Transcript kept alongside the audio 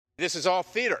This is all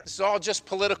theater. This is all just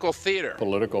political theater.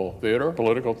 Political theater.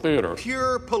 Political theater.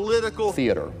 Pure political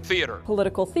theater. Theater.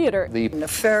 Political theater. The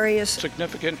nefarious,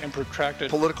 significant and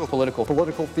protracted political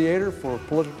theater for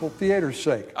political theater's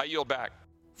sake. I yield back.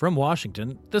 From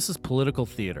Washington, this is Political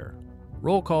Theater,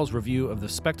 Roll Call's review of the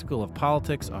spectacle of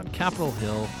politics on Capitol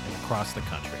Hill and across the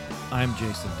country. I'm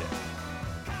Jason Dick.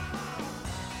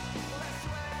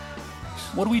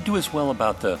 What do we do as well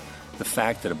about the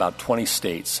fact that about 20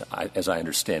 states, as I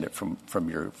understand it from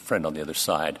your friend on the other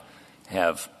side,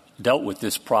 have dealt with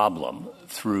this problem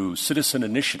through citizen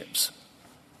initiatives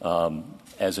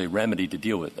as a remedy to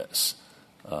deal with this,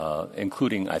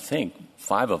 including, I think,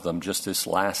 5 of them just this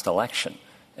last election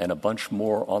and a bunch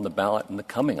more on the ballot in the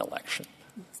coming election.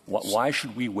 Why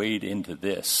should we wade into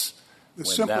this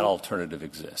when that alternative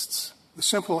exists? The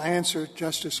simple answer,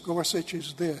 Justice Gorsuch,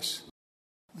 is this.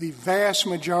 The vast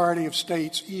majority of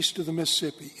states east of the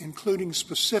Mississippi, including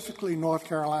specifically North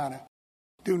Carolina,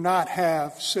 do not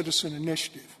have citizen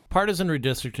initiative. Partisan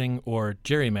redistricting, or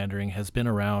gerrymandering, has been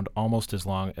around almost as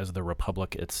long as the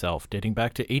republic itself, dating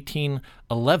back to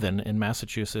 1811 in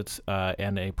Massachusetts,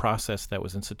 and a process that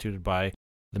was instituted by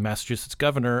the Massachusetts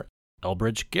governor,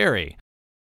 Elbridge Gerry.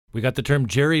 We got the term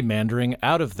gerrymandering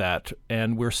out of that,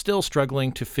 and we're still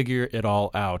struggling to figure it all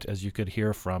out, as you could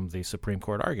hear from the Supreme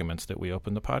Court arguments that we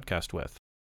opened the podcast with.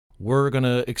 We're going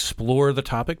to explore the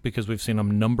topic because we've seen a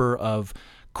number of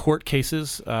court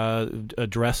cases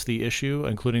address the issue,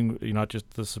 including not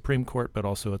just the Supreme Court, but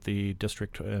also at the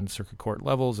district and circuit court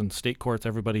levels and state courts.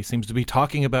 Everybody seems to be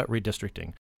talking about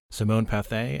redistricting. Simone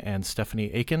Pathé and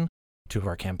Stephanie Aiken, two of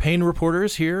our campaign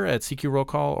reporters here at CQ Roll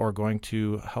Call, are going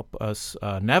to help us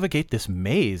navigate this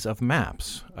maze of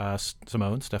maps.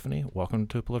 Simone, Stephanie, welcome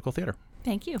to Political Theater.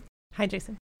 Thank you. Hi,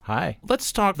 Jason. Hi.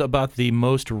 Let's talk about the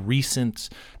most recent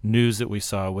news that we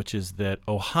saw, which is that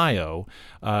Ohio,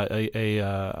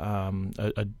 a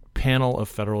panel of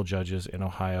federal judges in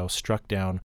Ohio struck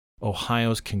down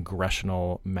Ohio's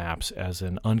congressional maps as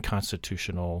an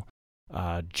unconstitutional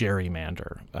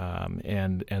gerrymander,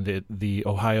 and the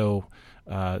Ohio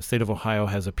state of Ohio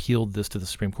has appealed this to the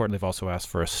Supreme Court, and they've also asked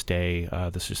for a stay.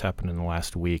 This just happened in the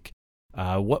last week.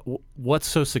 What's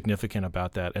so significant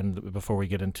about that? And before we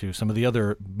get into some of the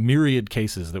other myriad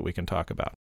cases that we can talk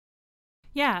about.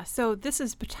 Yeah, so this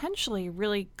is potentially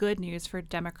really good news for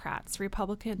Democrats.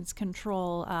 Republicans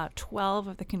control 12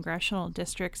 of the congressional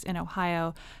districts in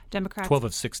Ohio. Democrats 12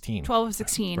 of 16. 12 of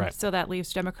 16, right. So that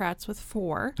leaves Democrats with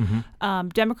 4. Mm-hmm.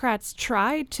 Democrats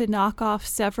tried to knock off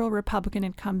several Republican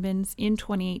incumbents in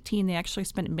 2018. They actually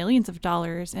spent millions of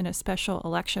dollars in a special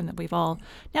election that we've all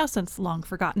now since long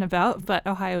forgotten about. But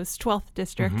Ohio's 12th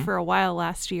district for a while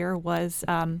last year was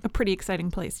a pretty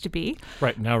exciting place to be.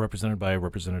 Right, now represented by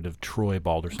Representative Troy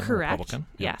Balderson, correct. Republican.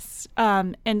 Yes.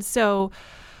 And so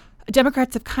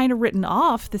Democrats have kind of written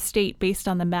off the state based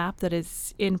on the map that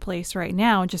is in place right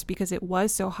now, just because it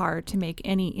was so hard to make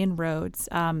any inroads.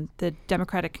 The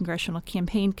Democratic Congressional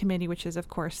Campaign Committee, which is, of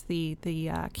course, the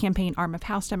campaign arm of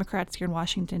House Democrats here in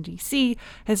Washington, D.C.,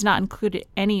 has not included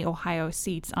any Ohio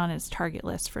seats on its target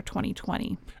list for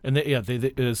 2020.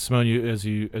 And Simone, as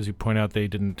you point out, they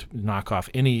didn't knock off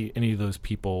any of those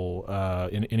people,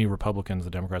 any Republicans.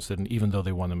 The Democrats didn't, even though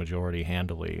they won the majority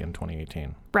handily in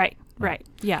 2018. Right.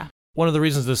 Yeah. One of the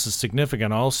reasons this is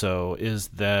significant also is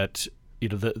that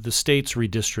the states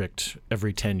redistrict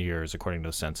every 10 years according to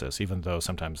the census, even though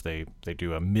sometimes they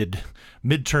do a midterm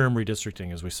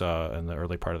redistricting, as we saw in the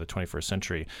early part of the 21st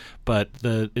century. But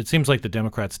it seems like the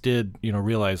Democrats did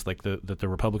realize that the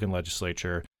Republican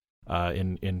legislature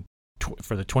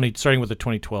starting with the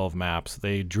 2012 maps,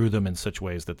 they drew them in such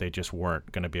ways that they just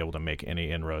weren't going to be able to make any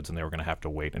inroads, and they were going to have to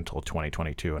wait until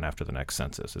 2022 and after the next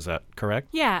census. Is that correct?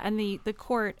 Yeah, and the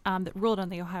court that ruled on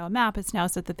the Ohio map has now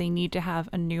said that they need to have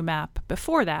a new map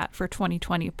before that for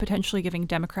 2020, potentially giving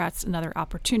Democrats another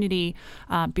opportunity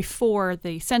before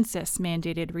the census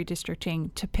mandated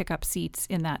redistricting to pick up seats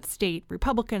in that state.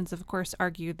 Republicans, of course,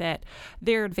 argue that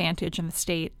their advantage in the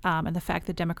state and the fact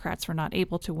that Democrats were not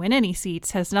able to win any seats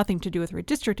has nothing to do with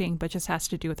redistricting, but just has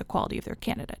to do with the quality of their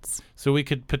candidates. So we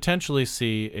could potentially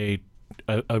see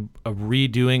a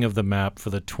redoing of the map for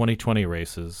the 2020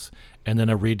 races, and then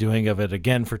a redoing of it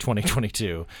again for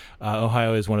 2022.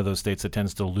 Ohio is one of those states that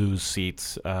tends to lose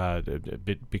seats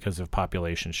because of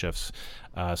population shifts.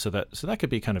 So that could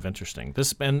be kind of interesting.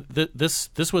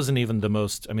 This wasn't even the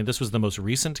most. I mean, this was the most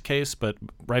recent case, but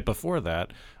right before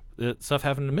that, stuff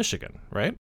happened in Michigan,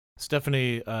 right?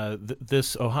 Stephanie,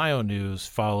 this Ohio news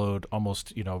followed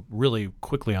almost, really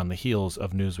quickly on the heels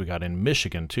of news we got in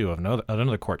Michigan, too, of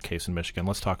another court case in Michigan.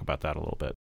 Let's talk about that a little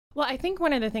bit. Well, I think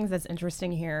one of the things that's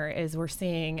interesting here is we're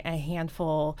seeing a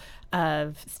handful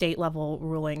of state-level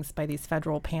rulings by these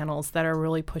federal panels that are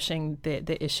really pushing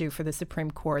the issue for the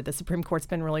Supreme Court. The Supreme Court's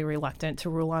been really reluctant to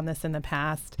rule on this in the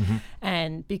past. Mm-hmm.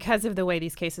 And because of the way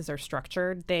these cases are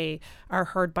structured, they are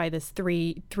heard by this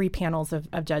three panels of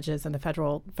judges in the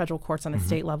federal courts on the mm-hmm.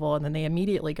 state level, and then they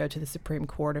immediately go to the Supreme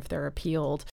Court if they're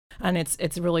appealed. And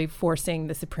it's really forcing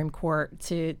the Supreme Court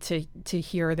to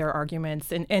hear their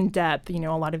arguments in depth. You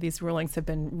know, a lot of these rulings have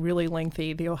been really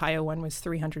lengthy. The Ohio one was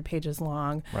 300 pages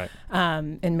long. Right.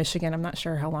 In Michigan, I'm not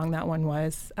sure how long that one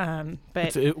was.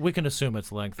 But we can assume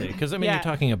it's lengthy because, I mean, you're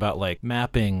talking about like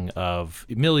mapping of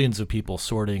millions of people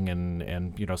sorting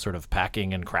and you know, sort of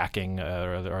packing and cracking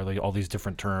all these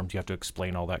different terms. You have to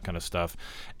explain all that kind of stuff.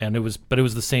 And it was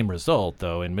the same result,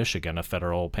 though. In Michigan, a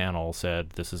federal panel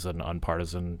said this is an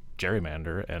unpartisan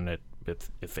gerrymander, and it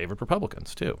favored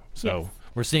Republicans too. So yes.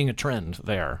 We're seeing a trend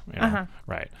there. You know? Uh-huh.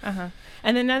 Right. Uh-huh.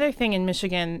 And another thing in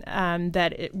Michigan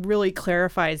that it really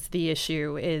clarifies the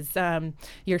issue is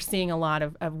you're seeing a lot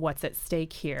of what's at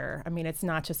stake here. I mean, it's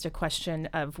not just a question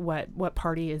of what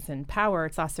party is in power.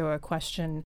 It's also a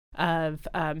question of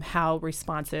how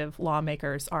responsive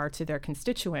lawmakers are to their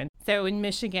constituents. So in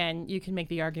Michigan, you can make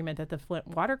the argument that the Flint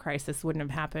water crisis wouldn't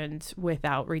have happened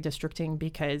without redistricting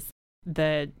because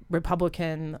the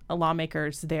Republican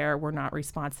lawmakers there were not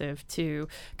responsive to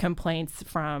complaints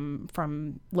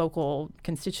from local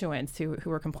constituents who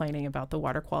were complaining about the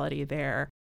water quality there.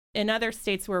 In other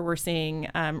states where we're seeing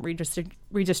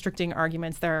redistricting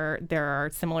arguments, there are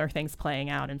similar things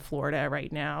playing out in Florida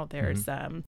right now. There's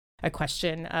a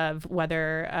question of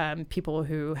whether people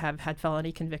who have had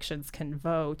felony convictions can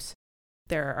vote.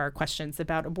 There are questions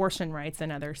about abortion rights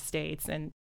in other states,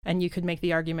 and you could make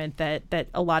the argument that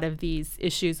a lot of these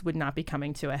issues would not be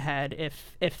coming to a head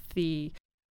if the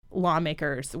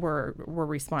lawmakers were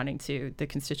responding to the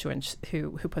constituents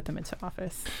who put them into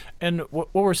office. And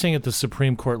what we're seeing at the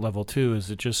Supreme Court level too is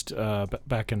that just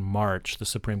back in March, the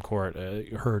Supreme Court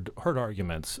heard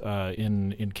arguments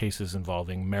in cases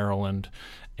involving Maryland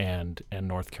and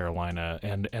North Carolina,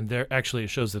 and there actually it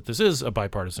shows that this is a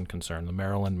bipartisan concern. The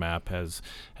Maryland map has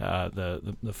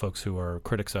the folks who are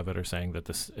critics of it are saying that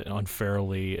this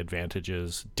unfairly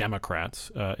advantages Democrats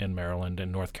in Maryland,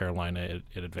 and North Carolina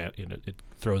it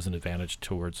throws an advantage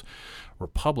towards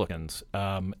Republicans.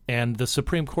 And the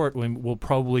Supreme Court will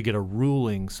probably get a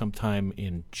ruling sometime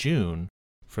in June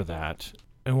for that.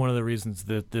 And one of the reasons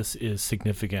that this is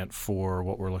significant for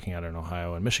what we're looking at in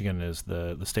Ohio and Michigan is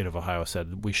the state of Ohio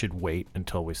said we should wait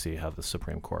until we see how the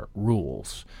Supreme Court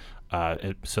rules,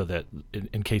 so that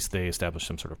in case they establish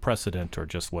some sort of precedent or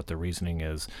just what the reasoning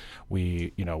is,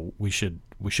 we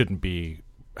shouldn't be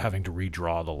having to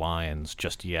redraw the lines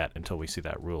just yet until we see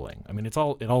that ruling. I mean, it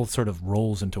all sort of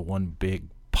rolls into one big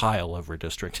pile of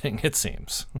redistricting, it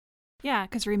seems. Yeah,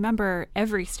 because remember,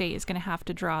 every state is going to have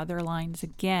to draw their lines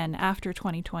again after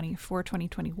 2020 for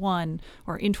 2021,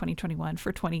 or in 2021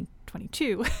 for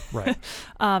 2022. Right.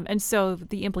 And so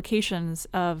the implications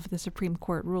of the Supreme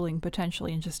Court ruling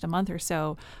potentially in just a month or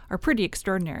so are pretty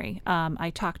extraordinary.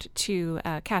 I talked to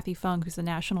Kathy Fung, who's the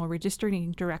National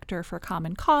Redistricting Director for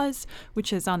Common Cause,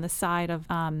 which is on the side of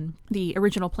the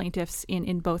original plaintiffs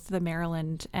in both the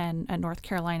Maryland and North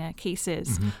Carolina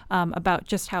cases, about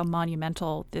just how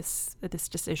monumental this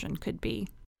decision could be.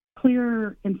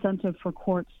 Clear incentive for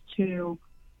courts to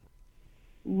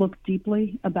look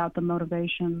deeply about the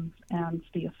motivations and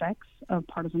the effects of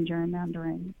partisan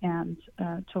gerrymandering and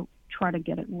to try to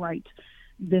get it right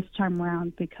this time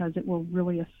around, because it will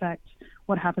really affect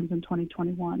what happens in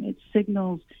 2021. It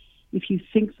signals, if you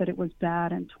think that it was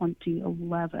bad in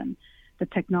 2011, the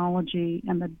technology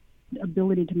and the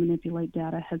ability to manipulate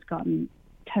data has gotten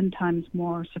 10 times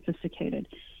more sophisticated.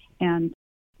 And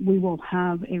we will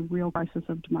have a real crisis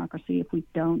of democracy if we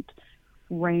don't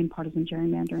rein partisan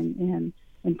gerrymandering in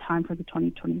time for the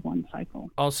 2021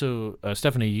 cycle. Also,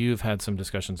 Stephanie, you've had some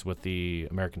discussions with the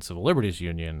American Civil Liberties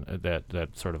Union that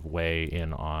sort of weigh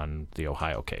in on the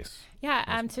Ohio case. Yeah,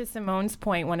 to Simone's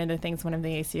point, one of the things one of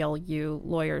the ACLU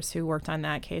lawyers who worked on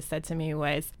that case said to me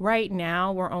was, right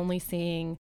now we're only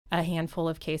seeing a handful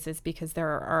of cases because there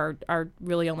are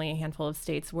really only a handful of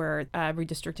states where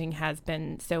redistricting has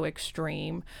been so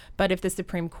extreme. But if the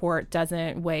Supreme Court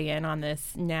doesn't weigh in on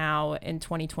this now in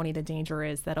 2020, the danger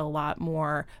is that a lot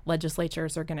more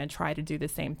legislatures are going to try to do the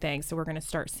same thing. So we're going to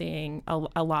start seeing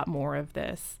a lot more of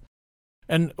this.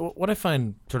 And what I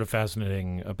find sort of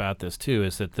fascinating about this too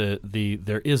is that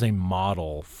there is a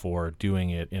model for doing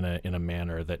it in a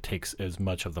manner that takes as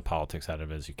much of the politics out of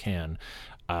it as you can.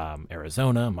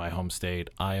 Arizona, my home state,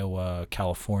 Iowa,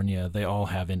 California, they all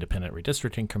have independent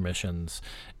redistricting commissions,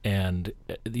 and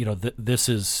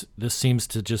this seems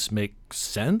to just make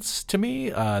sense to me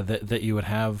that you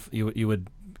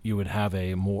would have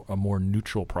a more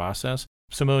neutral process.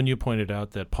 Simone, you pointed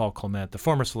out that Paul Clement, the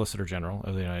former Solicitor General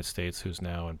of the United States, who's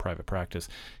now in private practice,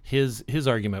 his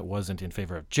argument wasn't in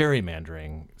favor of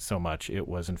gerrymandering so much; it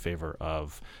was in favor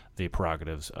of the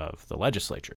prerogatives of the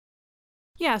legislature.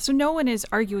 Yeah, so no one is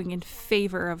arguing in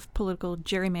favor of political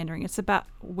gerrymandering. It's about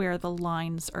where the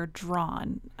lines are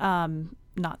drawn.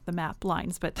 Not the map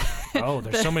lines, but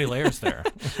there's so many layers there.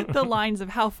 The lines of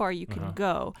how far you can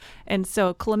go. And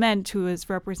so Clement, who is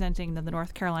representing the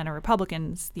North Carolina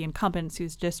Republicans, the incumbents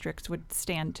whose districts would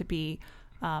stand to be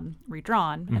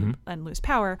redrawn and lose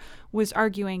power, was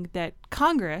arguing that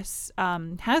Congress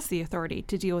has the authority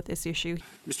to deal with this issue.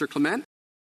 Mr. Clement?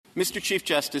 Mr. Chief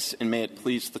Justice, and may it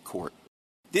please the Court.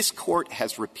 This Court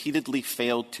has repeatedly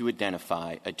failed to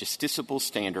identify a justiciable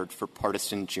standard for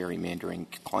partisan gerrymandering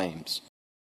claims.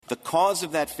 The cause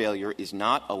of that failure is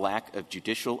not a lack of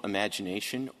judicial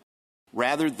imagination.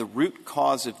 Rather, the root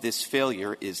cause of this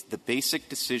failure is the basic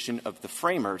decision of the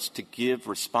framers to give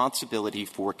responsibility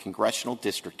for congressional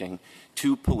districting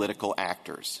to political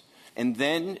actors, and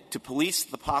then to police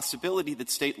the possibility that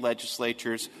state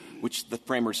legislatures, which the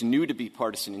framers knew to be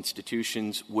partisan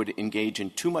institutions, would engage in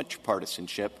too much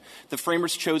partisanship. The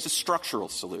framers chose a structural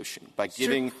solution by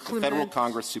giving the federal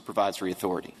Congress supervisory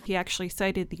authority. He actually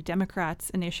cited the Democrats'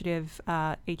 initiative,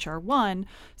 H.R. 1,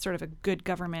 sort of a good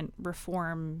government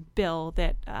reform bill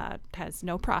that has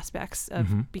no prospects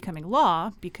of becoming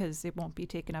law because it won't be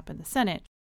taken up in the Senate,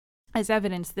 as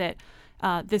evidence that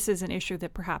this is an issue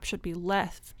that perhaps should be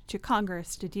left to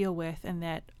Congress to deal with, and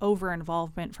that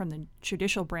over-involvement from the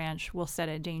judicial branch will set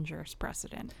a dangerous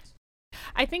precedent.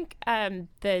 I think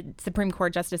the Supreme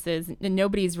Court justices,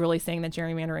 nobody's really saying that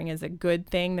gerrymandering is a good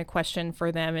thing. The question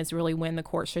for them is really when the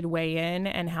court should weigh in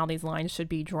and how these lines should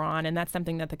be drawn. And that's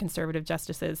something that the conservative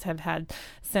justices have had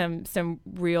some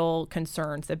real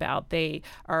concerns about. They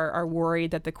are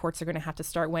worried that the courts are going to have to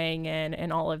start weighing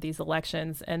in all of these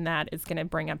elections, and that is going to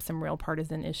bring up some real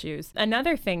partisan issues.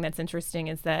 Another thing that's interesting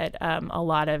is that a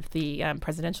lot of the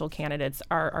presidential candidates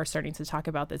are starting to talk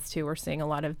about this too. We're seeing a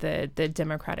lot of the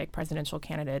Democratic presidential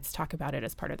candidates talk about it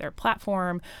as part of their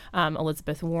platform.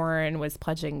 Elizabeth Warren was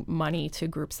pledging money to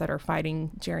groups that are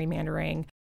fighting gerrymandering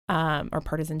or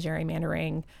partisan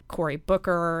gerrymandering. Cory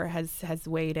Booker has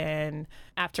weighed in.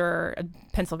 After a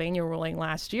Pennsylvania ruling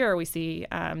last year, we see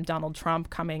Donald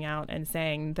Trump coming out and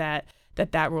saying that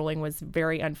ruling was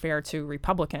very unfair to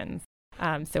Republicans.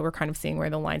 So we're kind of seeing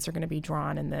where the lines are going to be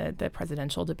drawn in the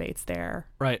presidential debates there.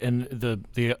 Right, and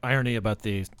the irony about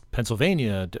the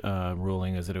Pennsylvania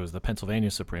ruling is that it was the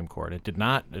Pennsylvania Supreme Court. It did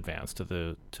not advance to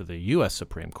the U.S.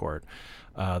 Supreme Court.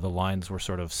 The lines were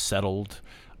sort of settled.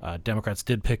 Democrats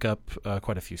did pick up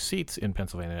quite a few seats in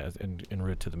Pennsylvania en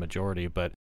route to the majority,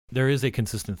 but there is a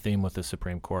consistent theme with the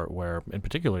Supreme Court where, in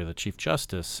particular, the Chief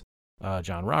Justice,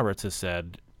 John Roberts, has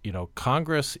said,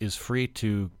 Congress is free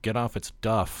to get off its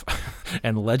duff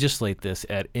and legislate this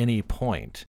at any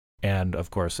point. And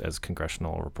of course, as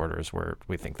congressional reporters,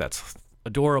 we think that's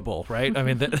adorable, right? I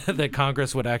mean, that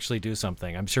Congress would actually do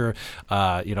something. I'm sure,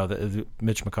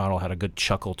 Mitch McConnell had a good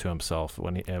chuckle to himself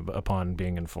upon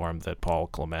being informed that Paul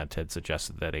Clement had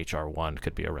suggested that H.R. 1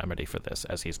 could be a remedy for this,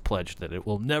 as he's pledged that it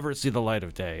will never see the light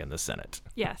of day in the Senate.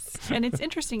 Yes, and it's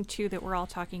interesting, too, that we're all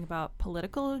talking about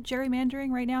political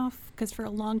gerrymandering right now, because for a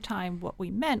long time, what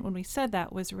we meant when we said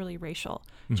that was really racial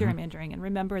gerrymandering. And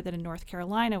remember that in North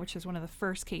Carolina, which is one of the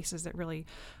first cases that really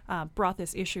brought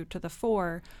this issue to the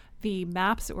fore, the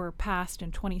maps that were passed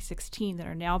in 2016 that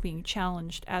are now being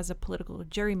challenged as a political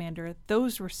gerrymander,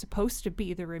 those were supposed to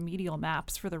be the remedial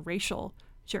maps for the racial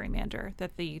gerrymander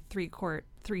that the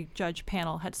three-judge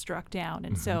panel had struck down.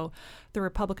 And so the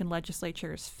Republican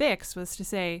legislature's fix was to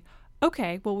say,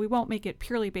 okay, well, we won't make it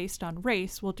purely based on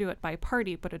race. We'll do it by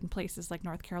party. But in places like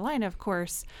North Carolina, of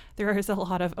course, there is a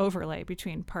lot of overlay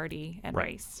between party and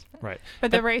race. Right. But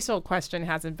the racial question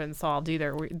hasn't been solved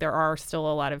either. There are still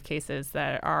a lot of cases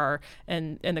that are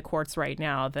in the courts right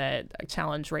now that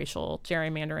challenge racial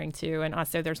gerrymandering too. And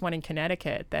also there's one in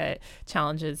Connecticut that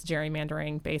challenges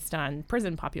gerrymandering based on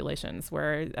prison populations,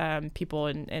 where people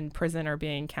in prison are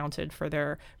being counted for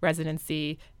their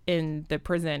residency in the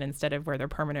prison instead of where their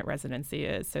permanent residency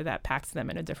is. So that packs them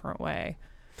in a different way.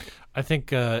 I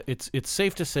think it's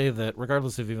safe to say that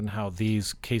regardless of even how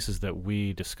these cases that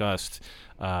we discussed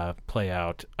play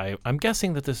out, I'm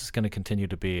guessing that this is going to continue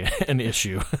to be an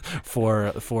issue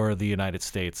for the United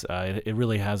States. It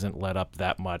really hasn't let up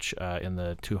that much in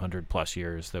the 200 plus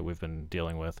years that we've been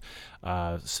dealing with.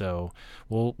 So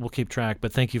we'll keep track.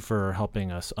 But thank you for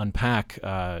helping us unpack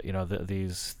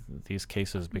these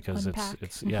cases, because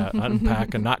it's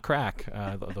unpack and not crack.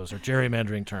 Those are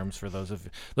gerrymandering terms for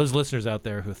those listeners out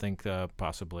there who think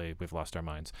possibly we've lost our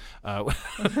minds.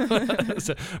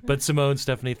 But Simone,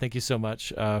 Stephanie, thank you so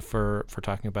much for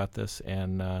talking about this,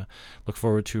 and look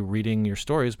forward to reading your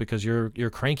stories, because you're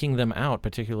cranking them out,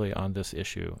 particularly on this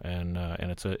issue, and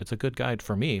it's a good guide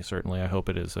for me, certainly. I hope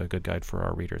it is a good guide for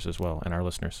our readers as well and our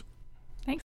listeners.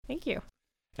 Thanks. Thank you.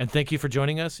 And thank you for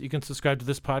joining us. You can subscribe to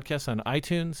this podcast on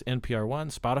iTunes, NPR One,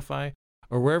 Spotify,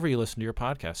 or wherever you listen to your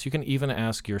podcasts. You can even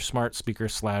ask your smart speaker /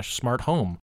 smart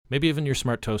home, maybe even your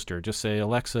smart toaster. Just say,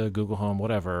 Alexa, Google Home,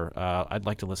 whatever. I'd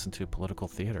like to listen to Political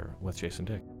Theater with Jason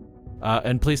Dick.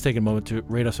 And please take a moment to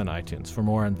rate us on iTunes. For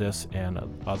more on this and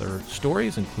other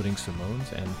stories, including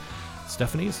Simone's and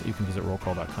Stephanie's, you can visit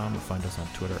rollcall.com or find us on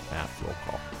Twitter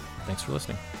 @rollcall. Thanks for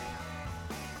listening.